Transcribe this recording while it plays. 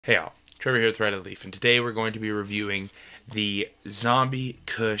Hey all, Trevor here with Red Leaf, and today we're going to be reviewing the Zombie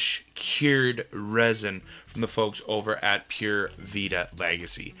Kush Cured Resin from the folks over at Pure Vida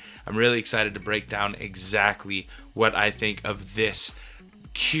Legacy. I'm really excited to break down exactly what I think of this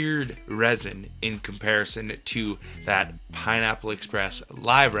cured resin in comparison to that Pineapple Express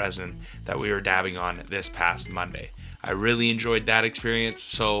live resin that we were dabbing on this past Monday. I really enjoyed that experience,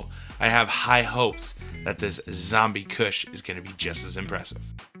 so I have high hopes that this Zombie Kush is going to be just as impressive.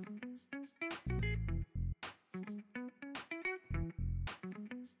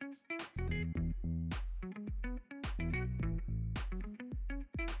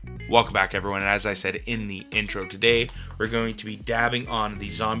 Welcome back everyone, and as I said in the intro, today we're going to be dabbing on the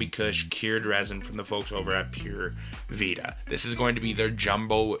Zombie Kush Cured Resin from the folks over at Pure Vida. This is going to be their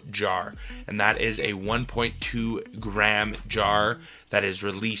jumbo jar, and that is a 1.2 gram jar that is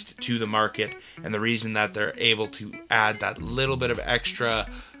released to the market. And the reason that they're able to add that little bit of extra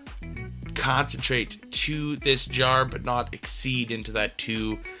concentrate to this jar but not exceed into that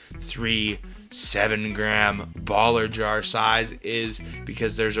 2, 3, 7 gram baller jar size is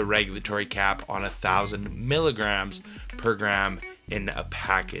because there's a regulatory cap on 1,000 milligrams per gram in a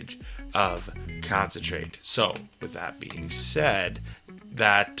package of concentrate. So with that being said,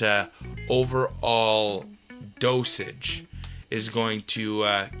 that overall dosage is going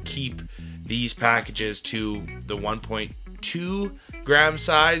to keep these packages to the 1.2 gram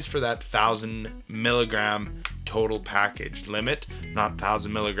size for that 1,000 milligram total package limit, not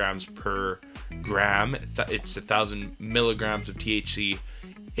 1,000 milligrams per gram. It's 1,000 milligrams of THC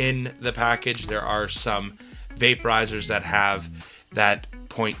in the package. There are some vaporizers that have that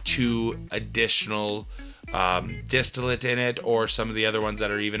 0.2 additional distillate in it, or some of the other ones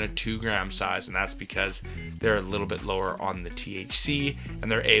that are even a 2 gram size, and that's because they're a little bit lower on the THC and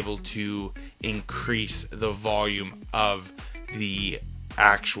they're able to increase the volume of the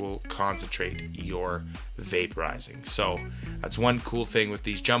actual concentrate you're vaporizing. So that's one cool thing with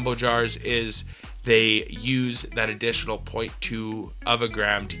these jumbo jars, is they use that additional 0.2 of a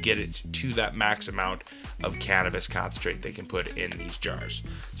gram to get it to that max amount of cannabis concentrate they can put in these jars.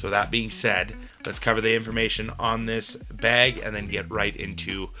 So that being said, let's cover the information on this bag and then get right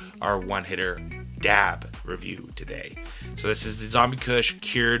into our one-hitter dab review today. So this is the Zombie Kush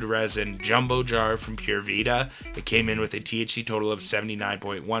Cured Resin Jumbo Jar from Pure Vida. It came in with a THC total of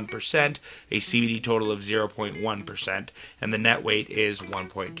 79.1%, a CBD total of 0.1%, and the net weight is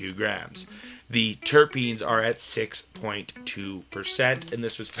 1.2 grams. The terpenes are at 6.2%, and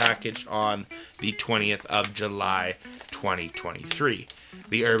this was packaged on the 20th of July, 2023.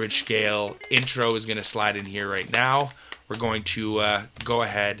 The herbage scale intro is going to slide in here right now. We're going to go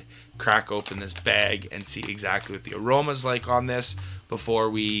ahead, crack open this bag, and see exactly what the aroma's like on this before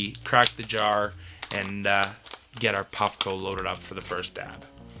we crack the jar and get our Puffco loaded up for the first dab.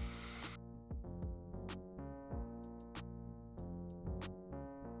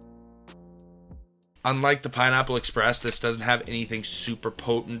 Unlike the Pineapple Express, this doesn't have anything super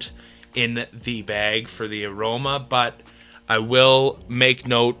potent in the bag for the aroma, but I will make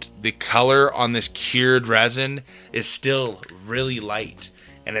note the color on this cured resin is still really light,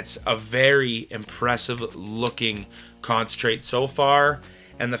 and it's a very impressive looking concentrate so far.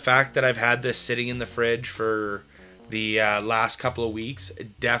 And the fact that I've had this sitting in the fridge for the last couple of weeks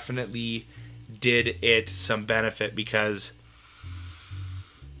definitely did it some benefit, because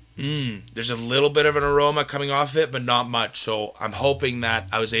there's a little bit of an aroma coming off it, but not much. So I'm hoping that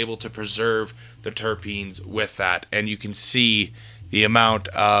I was able to preserve the terpenes with that. And you can see the amount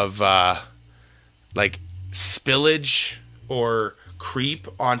of like spillage or creep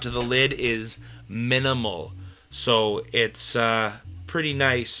onto the lid is minimal. So it's pretty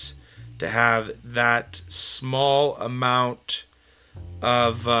nice to have that small amount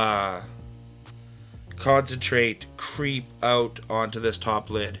of concentrate creep out onto this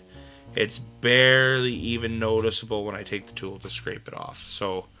top lid. It's barely even noticeable when I take the tool to scrape it off.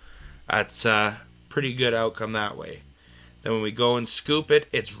 So that's a pretty good outcome that way. Then when we go and scoop it,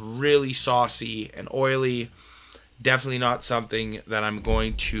 it's really saucy and oily. Definitely not something that I'm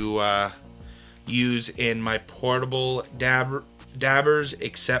going to use in my portable dabbers,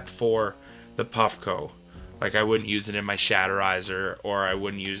 except for the Puffco. Like, I wouldn't use it in my Shatterizer, or I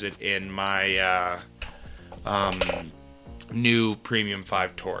wouldn't use it in my new Premium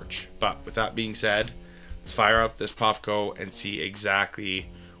 5 torch. But with that being said, let's fire up this Puffco and see exactly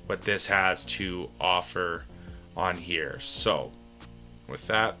what this has to offer on here. So with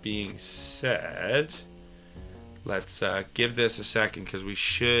that being said, let's give this a second, because we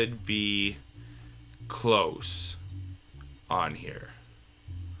should be close on here.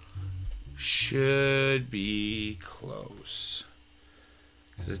 Should be close.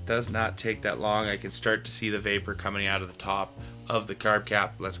 Because it does not take that long. I can start to see the vapor coming out of the top of the carb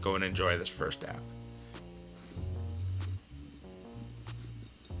cap. Let's go and enjoy this first dab.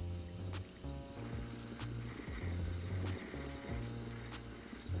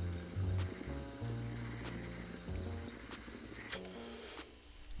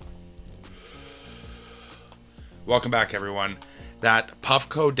 Welcome back, everyone. That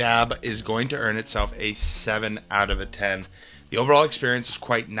Puffco dab is going to earn itself a 7 out of a 10. The overall experience is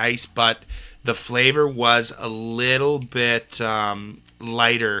quite nice, but the flavor was a little bit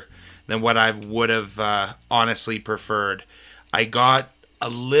lighter than what I would have honestly preferred. I got a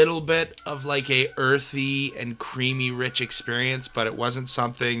little bit of like a earthy and creamy rich experience, but it wasn't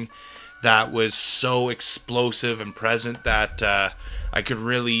something that was so explosive and present that I could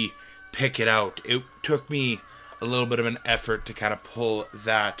really pick it out. It took me a little bit of an effort to kind of pull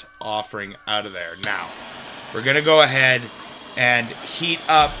that offering out of there. Now, we're going to go ahead and heat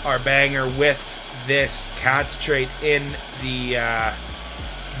up our banger with this concentrate in the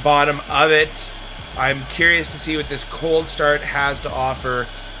bottom of it. I'm curious to see what this cold start has to offer.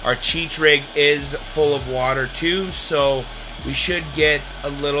 Our Cheech rig is full of water too, so we should get a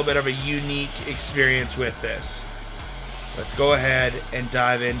little bit of a unique experience with this. Let's go ahead and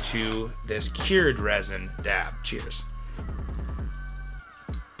dive into this cured resin dab. Cheers.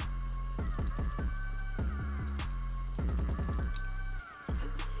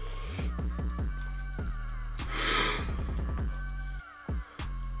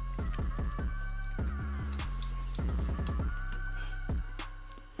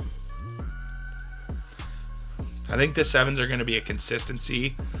 I think the 7s are going to be a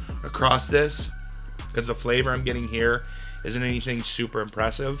consistency across this, because the flavor I'm getting here isn't anything super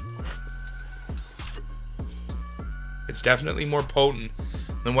impressive. It's definitely more potent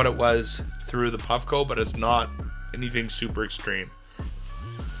than what it was through the Puffco, but it's not anything super extreme.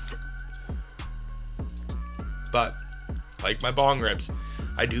 But like my bong rips,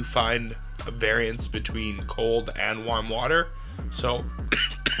 I do find a variance between cold and warm water. So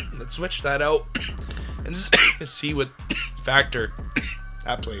let's switch that out and see what factor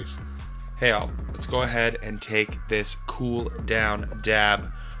that plays. Hey all, let's go ahead and take this cool down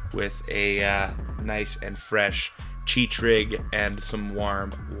dab with a nice and fresh Cheech rig and some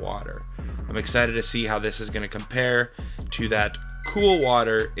warm water. I'm excited to see how this is going to compare to that cool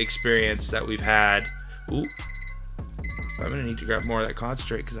water experience that we've had. Ooh, I'm going to need to grab more of that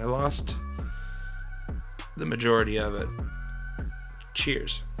concentrate because I lost the majority of it.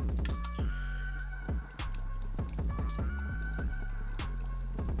 Cheers.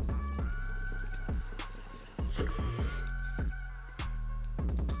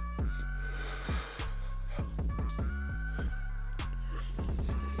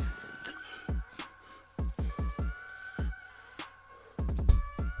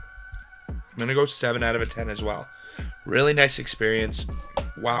 I'm gonna go 7 out of a 10 as well. Really nice experience.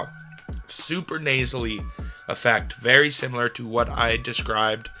 Wow, super nasally effect, very similar to what I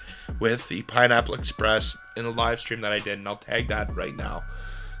described with the Pineapple Express in the live stream that I did, and I'll tag that right now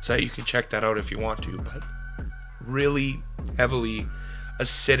so that you can check that out if you want to. But really heavily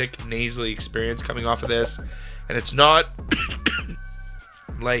acidic nasally experience coming off of this, and it's not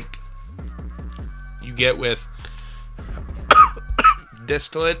like you get with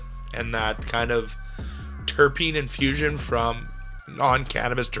distillate and that kind of terpene infusion from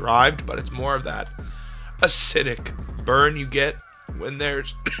non-cannabis derived, but it's more of that acidic burn you get when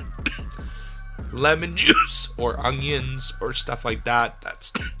there's lemon juice or onions or stuff like that.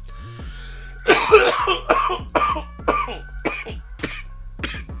 That's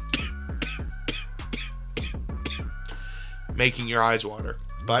making your eyes water.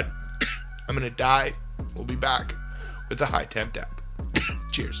 But I'm gonna die. We'll be back with the high temp dab.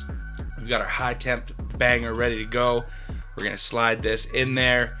 Cheers. We've got our high temp banger ready to go. We're gonna slide this in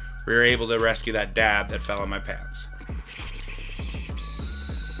there. We were able to rescue that dab that fell in my pants.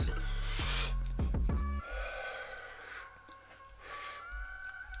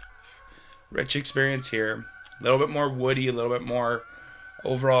 Rich experience here. A little bit more woody, a little bit more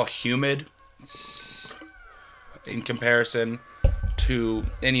overall humid in comparison to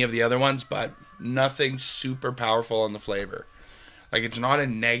any of the other ones, but nothing super powerful in the flavor. Like, it's not a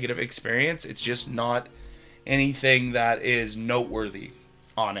negative experience. It's just not anything that is noteworthy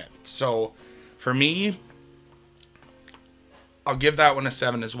on it. So for me, I'll give that one a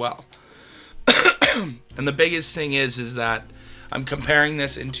 7 as well. And the biggest thing is that I'm comparing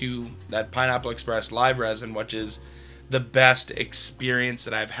this into that Pineapple Express live resin, which is the best experience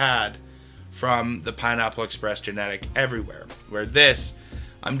that I've had from the Pineapple Express genetic everywhere. Where this,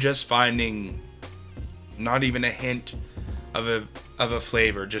 I'm just finding not even a hint of of a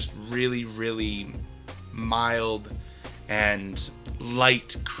flavor, just really, really mild and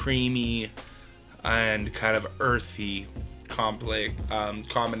light, creamy, and kind of earthy complex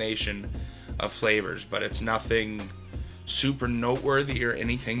combination of flavors. But it's nothing super noteworthy or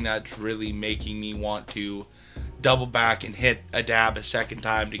anything that's really making me want to double back and hit a dab a second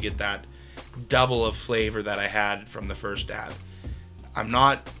time to get that double of flavor that I had from the first dab. I'm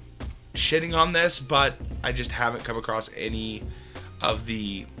not shitting on this, but I just haven't come across any of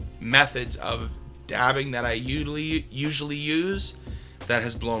the methods of dabbing that I usually use that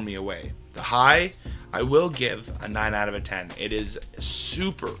has blown me away. The high, I will give a 9 out of a 10. It is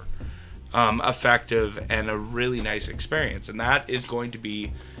super effective and a really nice experience, and that is going to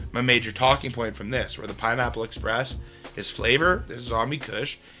be my major talking point from this, where the Pineapple Express is flavor, the Zombie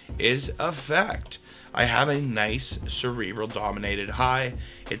Kush is effect. I have a nice cerebral dominated high.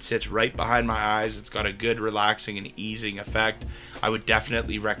 It sits right behind my eyes. It's got a good relaxing and easing effect. I would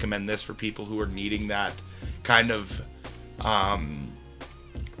definitely recommend this for people who are needing that kind of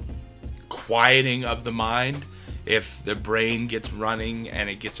quieting of the mind. If the brain gets running and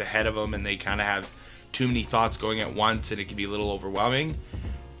it gets ahead of them and they kind of have too many thoughts going at once and it can be a little overwhelming,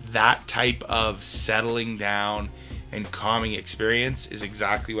 that type of settling down and calming experience is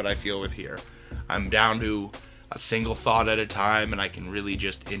exactly what I feel with here. I'm down to a single thought at a time and I can really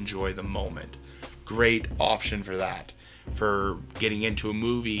just enjoy the moment. Great option for that. For getting into a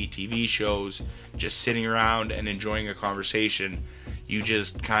movie, TV shows, just sitting around and enjoying a conversation, you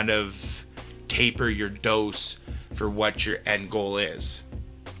just kind of taper your dose for what your end goal is.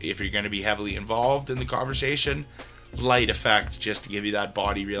 If you're going to be heavily involved in the conversation, light effect just to give you that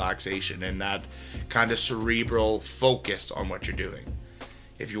body relaxation and that kind of cerebral focus on what you're doing.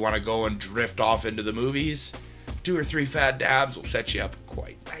 If you want to go and drift off into the movies, 2 or 3 fat dabs will set you up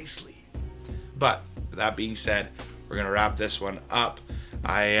quite nicely. But that being said, we're going to wrap this one up.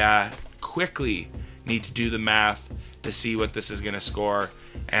 I quickly need to do the math to see what this is going to score,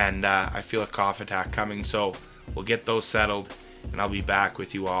 and I feel a cough attack coming, so we'll get those settled and I'll be back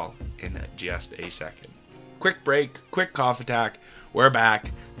with you all in just a second. Quick break, quick cough attack. We're back.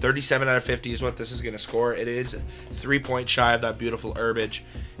 37 out of 50 is what this is going to score. It is 3 points shy of that beautiful herbage,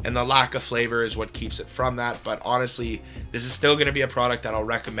 and the lack of flavor is what keeps it from that. But honestly, this is still going to be a product that I'll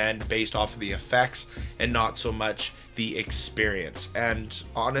recommend based off of the effects and not so much the experience. And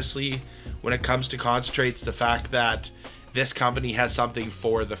honestly, when it comes to concentrates, the fact that this company has something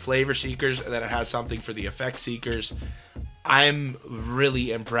for the flavor seekers and that it has something for the effect seekers, I'm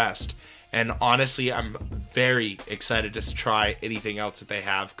really impressed. And honestly, I'm very excited to try anything else that they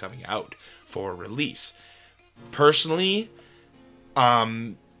have coming out for release. Personally,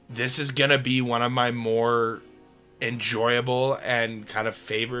 this is going to be one of my more enjoyable and kind of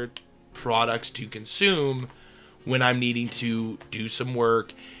favorite products to consume when I'm needing to do some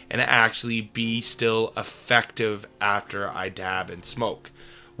work and actually be still effective after I dab and smoke.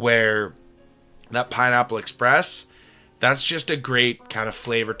 Where that Pineapple Express, that's just a great kind of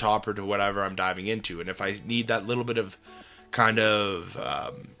flavor topper to whatever I'm diving into. And if I need that little bit of kind of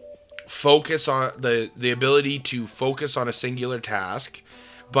focus on the ability to focus on a singular task,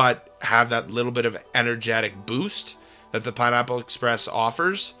 but have that little bit of energetic boost that the Pineapple Express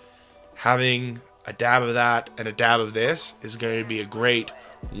offers, having a dab of that and a dab of this is going to be a great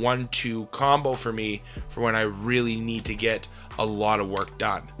 1-2 combo for me for when I really need to get a lot of work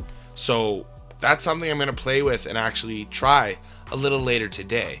done. So that's something I'm going to play with and actually try a little later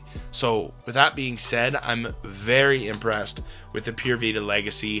today. So with that being said, I'm very impressed with the Pure Vida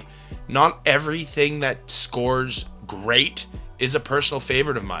Legacy. Not everything that scores great is a personal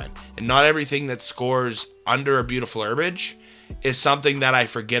favorite of mine, and not everything that scores under a beautiful herbage is something that I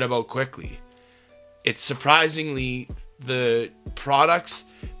forget about quickly. It's surprisingly the products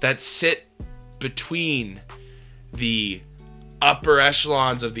that sit between the upper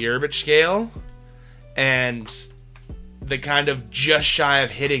echelons of the herbage scale and the kind of just shy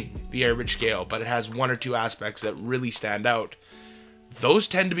of hitting the herbage scale, but it has 1 or 2 aspects that really stand out. Those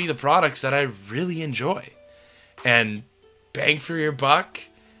tend to be the products that I really enjoy. And bang for your buck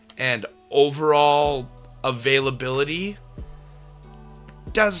and overall availability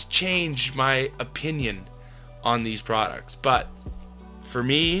does change my opinion on these products. But for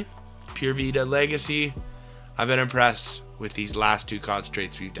me, Pure Vida Legacy, I've been impressed with these last 2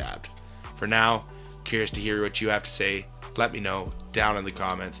 concentrates we've dabbed. For now, curious to hear what you have to say. Let me know down in the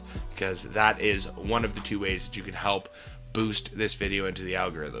comments, because that is one of the 2 ways that you can help boost this video into the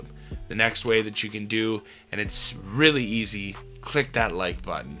algorithm. The next way that you can do, and it's really easy, click that like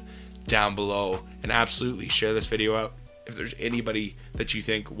button down below and absolutely share this video out if there's anybody that you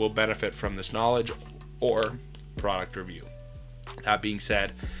think will benefit from this knowledge or product review. That being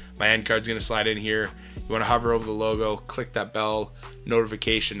said, my end card's going to slide in here. You want to hover over the logo, click that bell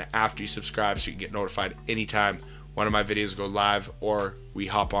notification after you subscribe so you can get notified anytime one of my videos go live or we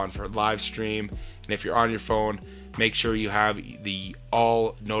hop on for a live stream. And if you're on your phone, make sure you have the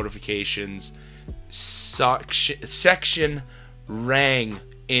all notifications section rang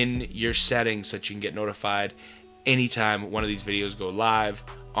in your settings so that you can get notified anytime one of these videos go live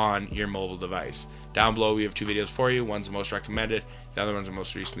on your mobile device. Down below we have 2 videos for you. One's the most recommended, the other one's the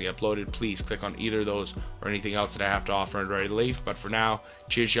most recently uploaded. Please click on either of those or anything else that I have to offer and ready to leave. But for now,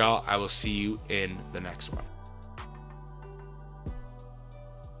 cheers y'all. I will see you in the next one.